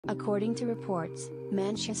According to reports,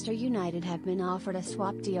 Manchester United have been offered a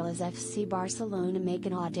swap deal as FC Barcelona make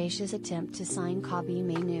an audacious attempt to sign Kobbie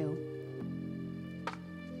Mainoo.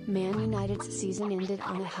 Man United's season ended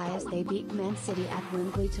on a high as they beat Man City at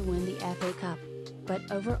Wembley to win the FA Cup.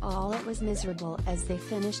 But overall it was miserable as they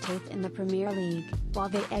finished 8th in the Premier League, while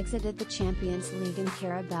they exited the Champions League and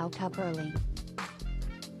Carabao Cup early.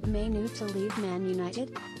 Mainoo to leave Man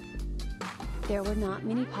United? There were not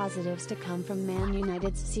many positives to come from Man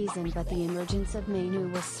United's season, but the emergence of Mainoo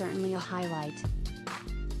was certainly a highlight.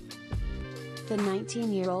 The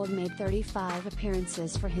 19-year-old made 35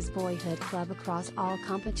 appearances for his boyhood club across all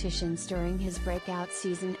competitions during his breakout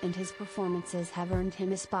season, and his performances have earned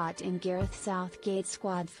him a spot in Gareth Southgate's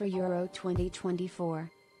squad for Euro 2024.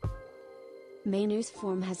 Mainoo's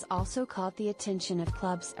form has also caught the attention of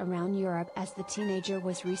clubs around Europe as the teenager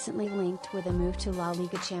was recently linked with a move to La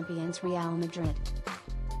Liga champions Real Madrid.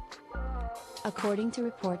 According to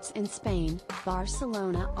reports in Spain,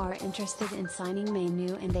 Barcelona are interested in signing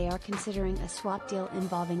Mainoo, and they are considering a swap deal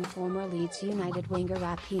involving former Leeds United winger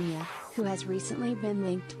Raphinha, who has recently been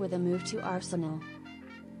linked with a move to Arsenal.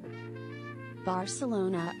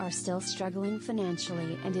 Barcelona are still struggling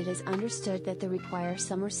financially, and it is understood that they require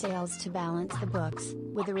summer sales to balance the books,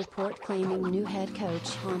 with a report claiming new head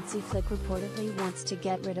coach Hansi Flick reportedly wants to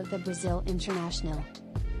get rid of the Brazil international.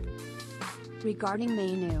 Regarding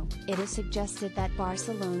Mainoo, it is suggested that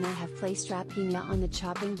Barcelona have placed Raphinha on the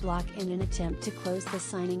chopping block in an attempt to close the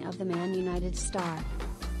signing of the Man United star.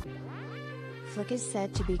 Flick is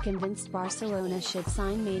said to be convinced Barcelona should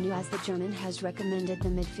sign Mainoo, as the German has recommended the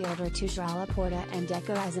midfielder to João Laporta and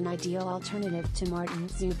Deco as an ideal alternative to Martin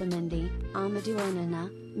Zubimendi, Amadou Onana,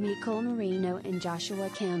 Mikel Merino and Joshua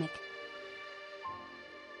Kimmich.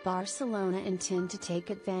 Barcelona intend to take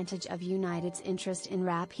advantage of United's interest in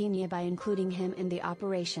Raphinha by including him in the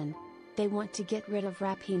operation. They want to get rid of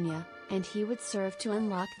Raphinha, and he would serve to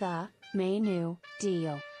unlock the Mainoo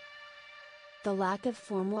deal. The lack of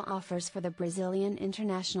formal offers for the Brazilian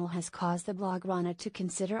international has caused the Blaugrana to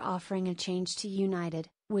consider offering a change to United,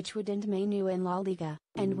 which would end Mainoo in La Liga,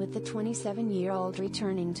 and with the 27-year-old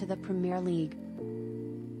returning to the Premier League.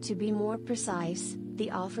 To be more precise,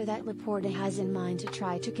 the offer that Laporta has in mind to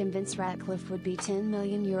try to convince Ratcliffe would be €10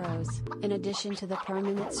 million, in addition to the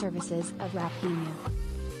permanent services of Raphinha.